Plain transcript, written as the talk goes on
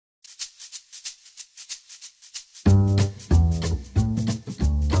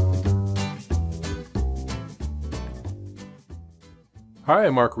Hi,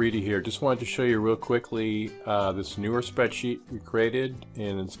 I'm Mark Reedy here. Just wanted to show you real quickly this newer spreadsheet we created,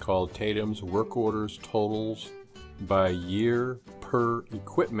 and it's called TATEMS Work Orders Totals by Year Per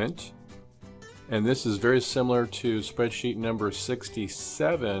Equipment. And this is very similar to spreadsheet number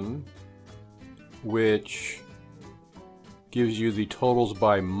 67, which gives you the totals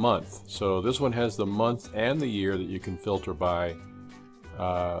by month. So this one has the month and the year that you can filter by.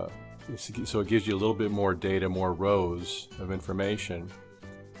 So it gives you a little bit more data, more rows of information.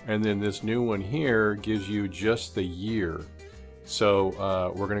 And then this new one here gives you just the year. So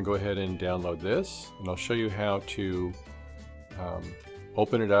we're going to go ahead and download this, and I'll show you how to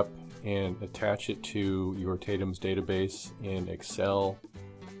open it up and attach it to your TATEMS database in Excel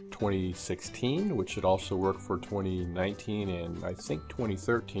 2016, which should also work for 2019 and I think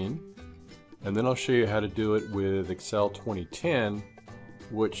 2013. And then I'll show you how to do it with Excel 2010,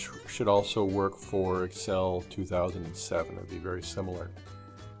 which should also work for Excel 2007. It'll be very similar.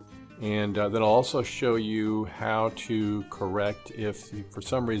 And then I'll also show you how to correct if for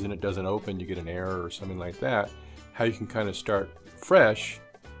some reason it doesn't open, you get an error or something like that, how you can kind of start fresh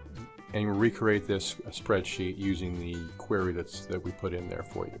and recreate this spreadsheet using the query that we put in there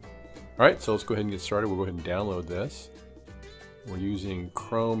for you. All right, so let's go ahead and get started. We'll go ahead and download this. We're using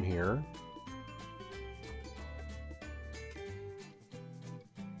Chrome here.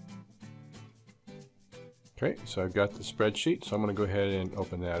 Okay, so I've got the spreadsheet, so I'm going to go ahead and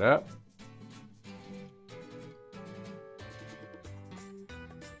open that up.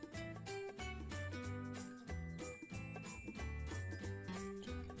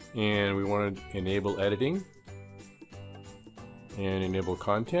 And we want to enable editing and enable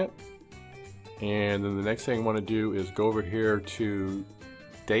content. And then the next thing I want to do is go over here to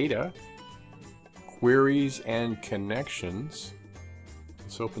Data, Queries and Connections.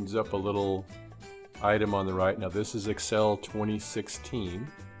 This opens up a little item on the right. Now this is Excel 2016,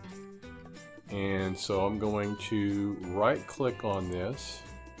 and so I'm going to right click on this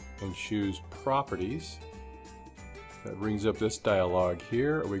and choose Properties. That brings up this dialog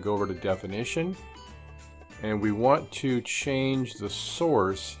here. We go over to Definition, and we want to change the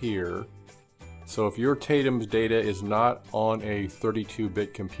source here. So if your TATEMS data is not on a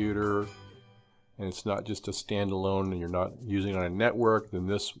 32-bit computer and it's not just a standalone and you're not using it on a network, then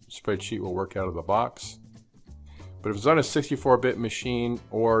this spreadsheet will work out of the box. But if it's on a 64-bit machine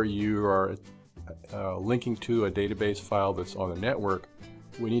or you are linking to a database file that's on the network,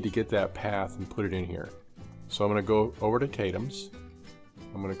 we need to get that path and put it in here. So I'm going to go over to TATEMS.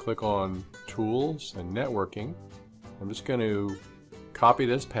 I'm going to click on Tools and Networking. I'm just going to copy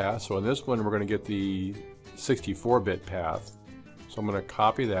this path. So in this one we're going to get the 64-bit path. So I'm going to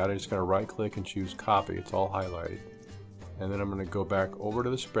copy that. I'm just going to right click and choose copy. It's all highlighted. And then I'm going to go back over to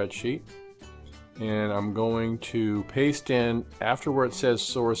the spreadsheet, and I'm going to paste in after where it says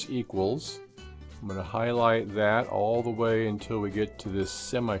source equals. I'm going to highlight that all the way until we get to this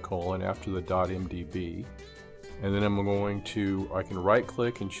semicolon after the .mdb. And then I'm going to, I can right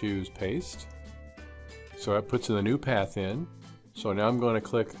click and choose paste. So that puts in the new path in. So now I'm going to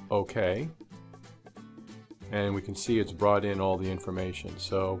click OK. And we can see it's brought in all the information.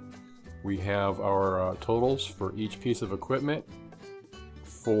 So we have our totals for each piece of equipment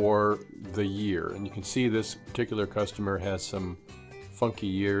for the year. And you can see this particular customer has some funky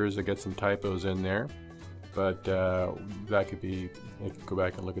years. I got some typos in there. But that could be, you can go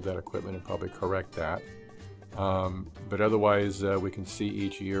back and look at that equipment and probably correct that. But otherwise we can see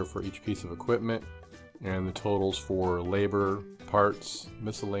each year for each piece of equipment and the totals for labor, parts,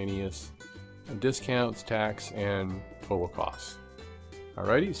 miscellaneous, discounts, tax, and total costs.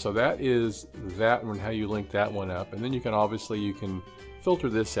 Alrighty, so that is that one, how you link that one up. And then you can filter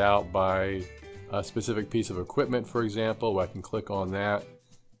this out by a specific piece of equipment, for example. I can click on that,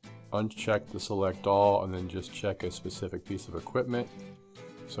 uncheck the select all, and then just check a specific piece of equipment.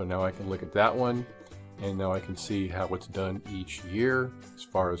 So now I can look at that one, and now I can see how it's done each year as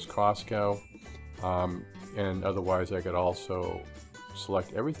far as costs go. And otherwise I could also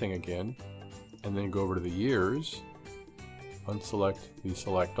select everything again and then go over to the years, unselect the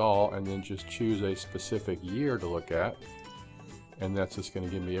select all, and then just choose a specific year to look at, and that's just going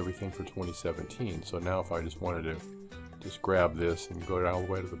to give me everything for 2017. So now if I just wanted to just grab this and go down all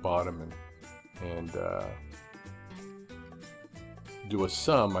the way to the bottom and do a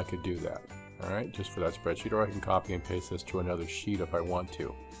sum, I could do that. Alright, just for that spreadsheet, or I can copy and paste this to another sheet if I want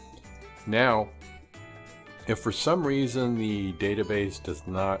to. Now, if for some reason the database does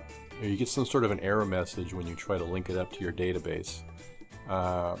not, you get some sort of an error message when you try to link it up to your database.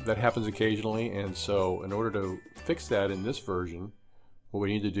 That happens occasionally, and so in order to fix that in this version, what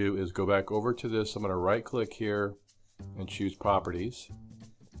we need to do is go back over to this. I'm going to right click here and choose Properties.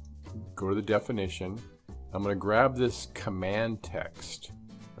 Go to the definition. I'm going to grab this command text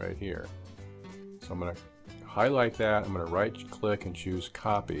right here. So I'm going to highlight that. I'm going to right click and choose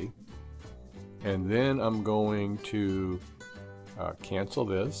Copy. And then I'm going to cancel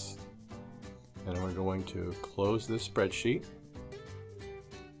this. And I'm going to close this spreadsheet.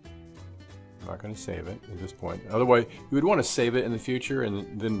 I'm not going to save it at this point. Otherwise, you would want to save it in the future,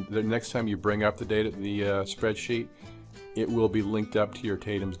 and then the next time you bring up the spreadsheet, it will be linked up to your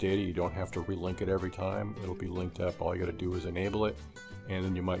TATEMS data. You don't have to relink it every time. It'll be linked up. All you got to do is enable it, and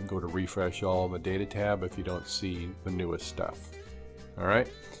then you might go to refresh all in the data tab if you don't see the newest stuff. All right.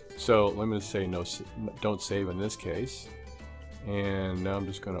 So let me just say no, don't save in this case. And now I'm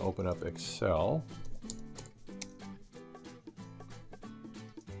just going to open up Excel.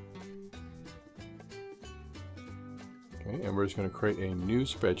 Okay, and we're just going to create a new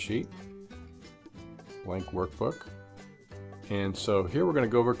spreadsheet, blank workbook. And so here we're going to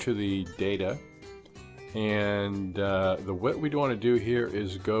go over to the data, and what we want to do here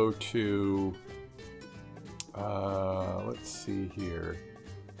is go to, let's see here,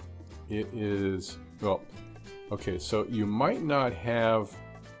 it is, well, okay, so you might not have,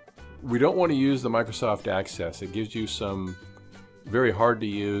 we don't want to use the Microsoft Access. It gives you some very hard to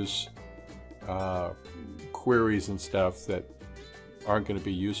use queries and stuff that aren't going to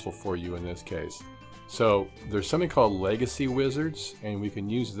be useful for you in this case. So there's something called Legacy Wizards, and we can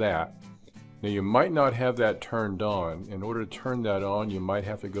use that. Now you might not have that turned on. In order to turn that on, you might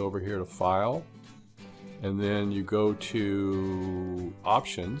have to go over here to File, and then you go to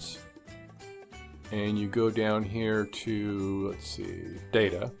Options, and you go down here to, let's see,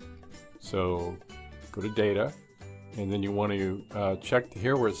 Data. So go to Data, and then you want to check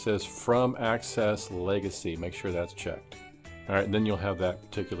here where it says From Access Legacy. Make sure that's checked. All right, and then you'll have that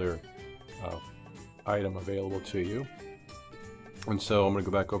particular item available to you. And so I'm going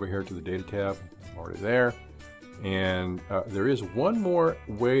to go back over here to the Data tab. I'm already there. And there is one more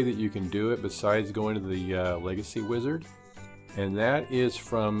way that you can do it besides going to the Legacy Wizard. And that is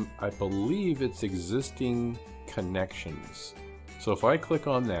from, I believe it's existing connections. So if I click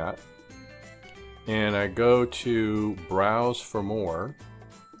on that, and I go to Browse for More,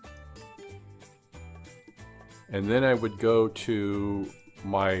 and then I would go to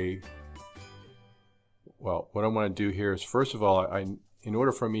my, well, what I want to do here is, first of all, in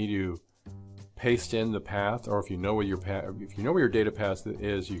order for me to paste in the path, or if you know where your data path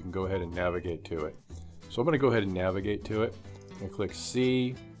is, you can go ahead and navigate to it. So I'm going to go ahead and navigate to it, and click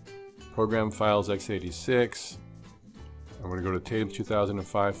C, Program Files x86. I'm going to go to TATEMS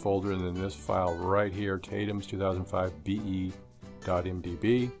 2005 folder, and then this file right here, TATEMS 2005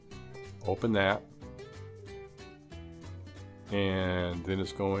 be.mdb. Open that, and then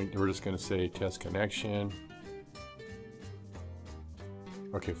we're just going to say test connection.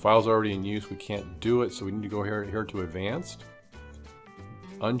 Okay, file's already in use. We can't do it, so we need to go here to Advanced.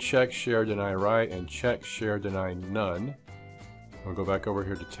 Uncheck Share Deny Write, and check Share Deny None. We'll go back over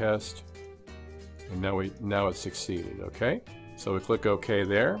here to Test. And now it's succeeded, okay? So we click OK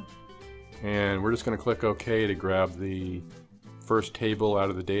there, and we're just going to click OK to grab the first table out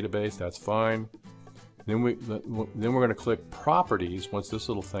of the database. That's fine. Then we're going to click Properties. Once this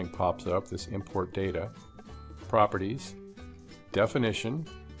little thing pops up, this Import Data, Properties, Definition,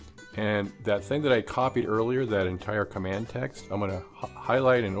 and that thing that I copied earlier, that entire command text, I'm going to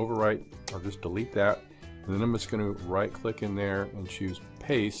highlight and overwrite, or just delete that, and then I'm just going to right-click in there and choose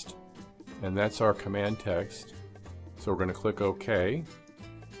Paste. And that's our command text. So we're going to click OK,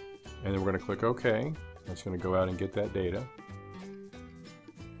 and then we're going to click OK. That's going to go out and get that data.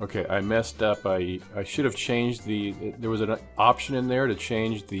 Okay, I messed up. I should have changed there was an option in there to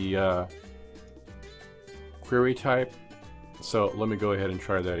change the query type. So let me go ahead and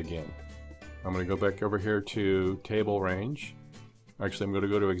try that again. I'm going to go back over here to Table Range. Actually, I'm going to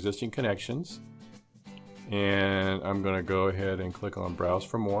go to Existing Connections, and I'm going to go ahead and click on Browse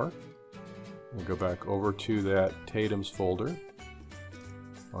for More. We'll go back over to that TATEMS folder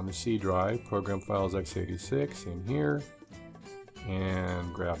on the C drive, Program Files x86 in here,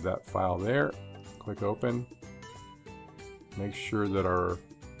 and grab that file there. Click Open. Make sure that our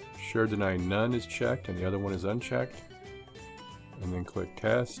Share Deny None is checked and the other one is unchecked. And then click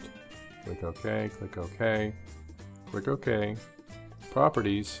Test. Click OK, click OK, click OK.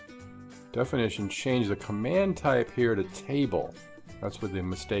 Properties, Definition, change the command type here to Table. That's what the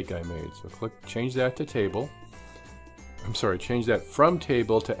mistake I made. So change that to Table. I'm sorry, change that from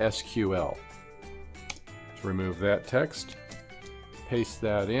Table to SQL. To remove that text, paste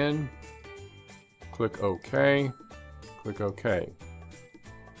that in, click OK, click OK.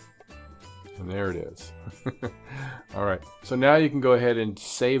 And there it is. All right, so now you can go ahead and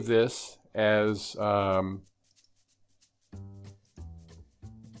save this as the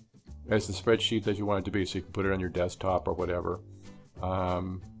spreadsheet that you want it to be. So you can put it on your desktop or whatever,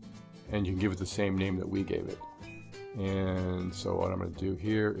 and you can give it the same name that we gave it. And so what I'm going to do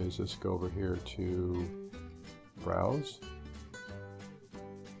here is just go over here to Browse.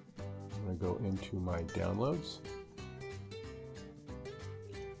 I'm going to go into my downloads.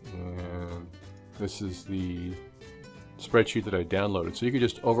 And this is the spreadsheet that I downloaded. So you can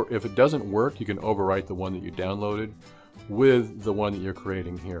just if it doesn't work, you can overwrite the one that you downloaded with the one that you're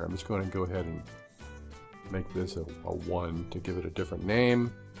creating here. I'm just going to go ahead and make this a 1 to give it a different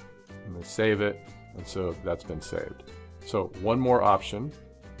name. I'm going to save it, and so that's been saved. So one more option,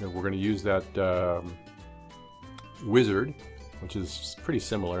 and we're going to use that wizard, which is pretty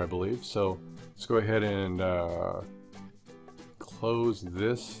similar, I believe. So let's go ahead and close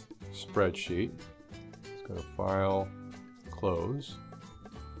this spreadsheet. Let's go to File, Close,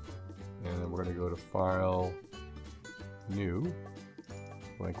 and then we're going to go to File, New,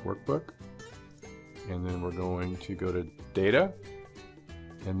 Blank Workbook, and then we're going to go to Data,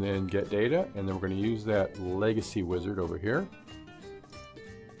 and then Get Data, and then we're going to use that Legacy Wizard over here,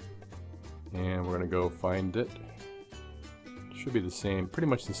 and we're going to go find it. Should be the same, pretty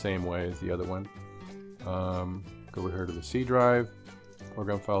much the same way as the other one. Go over here to the C drive,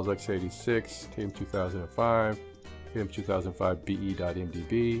 program files x86, TATEMS 2005, TATEMS 2005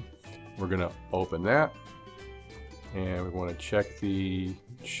 be.mdb. We're going to open that, and we want to check the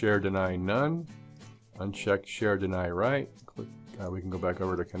share deny none, uncheck share deny right. Click, we can go back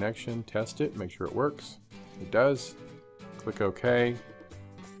over to connection, test it, make sure it works. It does. Click OK,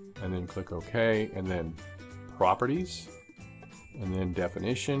 and then click OK, and then properties, and then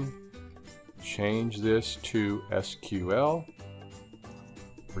definition. Change this to SQL,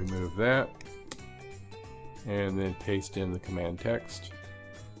 remove that, and then paste in the command text.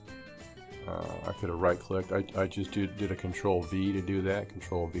 I could have right clicked. I just did a Control V to do that.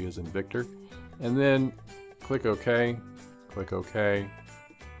 Control V as in Victor. And then click OK,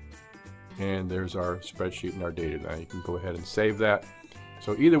 and there's our spreadsheet and our data. Now you can go ahead and save that.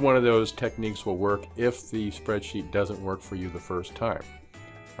 So either one of those techniques will work if the spreadsheet doesn't work for you the first time.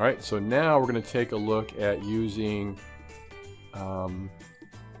 All right, so now we're going to take a look at using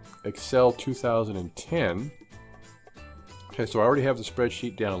Excel 2010. Okay, so I already have the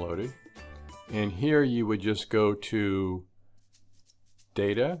spreadsheet downloaded, and here you would just go to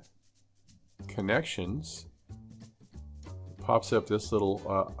Data, Connections. It pops up this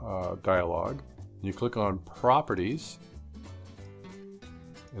little dialog. You click on Properties,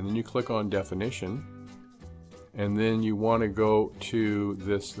 and then you click on Definition. And then you want to go to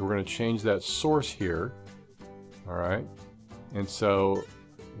this, we're going to change that source here. All right. And so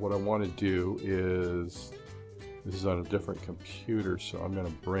what I want to do is, this is on a different computer, so I'm going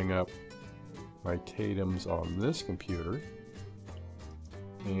to bring up my TATEMS on this computer.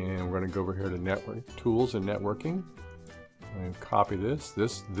 And we're going to go over here to Network Tools and Networking. I'm going to copy this.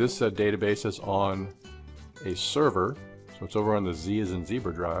 This database is on a server, so it's over on the Z as in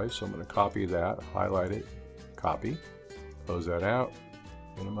zebra drive. So I'm going to copy that, highlight it, copy, close that out,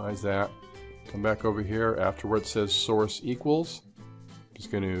 minimize that, come back over here after where it says source equals.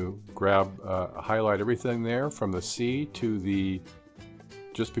 Just going to grab, highlight everything there from the C to the,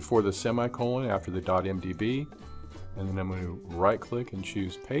 just before the semicolon after the .mdb, and then I'm going to right click and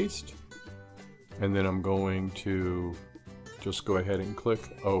choose paste, and then I'm going to just go ahead and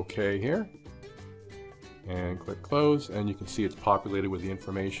click OK here, and click close, and you can see it's populated with the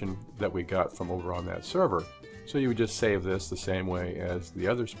information that we got from over on that server. So you would just save this the same way as the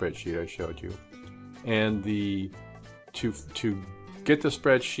other spreadsheet I showed you. And to get the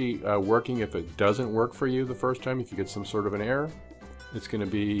spreadsheet working, if it doesn't work for you the first time, if you get some sort of an error, it's going to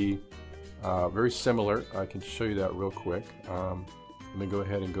be very similar. I can show you that real quick. Let me go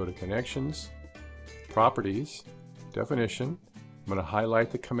ahead and go to Connections, Properties, Definition. I'm going to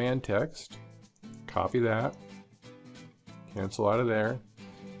highlight the command text, copy that, cancel out of there,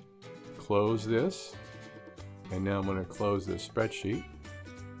 close this, and now I'm going to close this spreadsheet.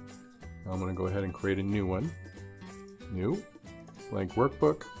 Now I'm going to go ahead and create a new one. New, blank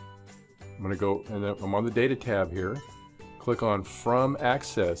workbook. I'm going to go, and then I'm on the Data tab here. Click on From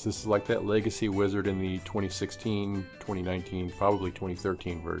Access. This is like that legacy wizard in the 2016, 2019, probably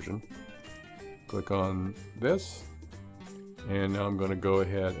 2013 version. Click on this, and now I'm going to go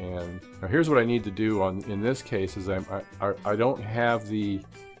ahead and, now here's what I need to do in this case is I don't have the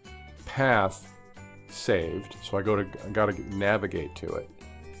path saved, so I got to navigate to it.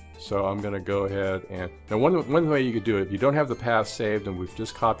 So I'm going to go ahead and, now one way you could do it, if you don't have the path saved and we've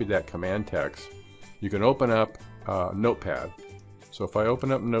just copied that command text, you can open up Notepad. So if I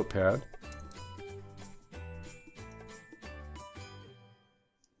open up Notepad,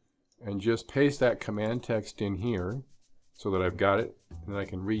 and just paste that command text in here so that I've got it, and I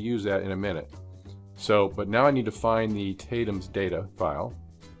can reuse that in a minute. So, but now I need to find the TATEMS data file.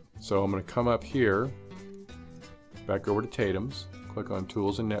 So I'm going to come up here, back over to TATEMS, click on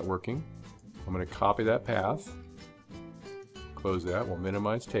Tools and Networking. I'm going to copy that path, close that, we'll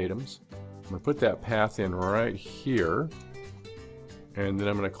minimize TATEMS. I'm going to put that path in right here, and then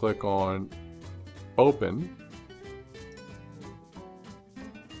I'm going to click on Open.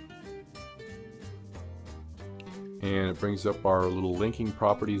 And it brings up our little linking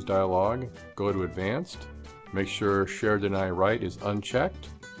properties dialog. Go to Advanced, make sure Share Deny Write is unchecked.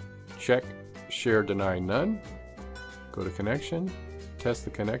 Check Share Deny None. Go to Connection, test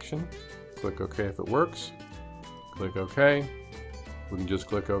the connection, click OK if it works, click OK. We can just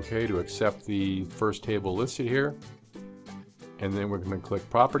click OK to accept the first table listed here. And then we're going to click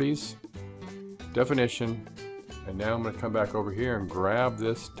Properties, Definition, and now I'm going to come back over here and grab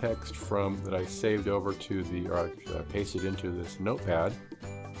this text that I saved over to the, or pasted into this notepad.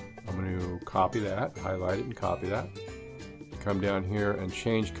 I'm going to copy that, highlight it and copy that. Come down here and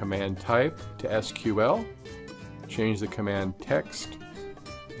change command type to SQL. Change the command text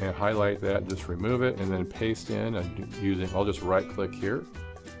and highlight that, just remove it, and then paste in and I'll just right click here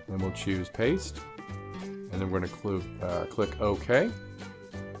and we'll choose paste. And then we're going to click OK,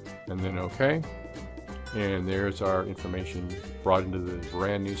 and then OK. And there's our information brought into the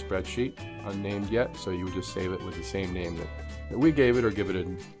brand new spreadsheet, unnamed yet, so you would just save it with the same name that we gave it, or give it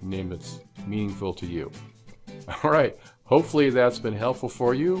a name that's meaningful to you. All right, hopefully that's been helpful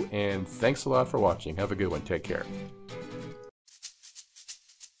for you, and thanks a lot for watching. Have a good one. Take care.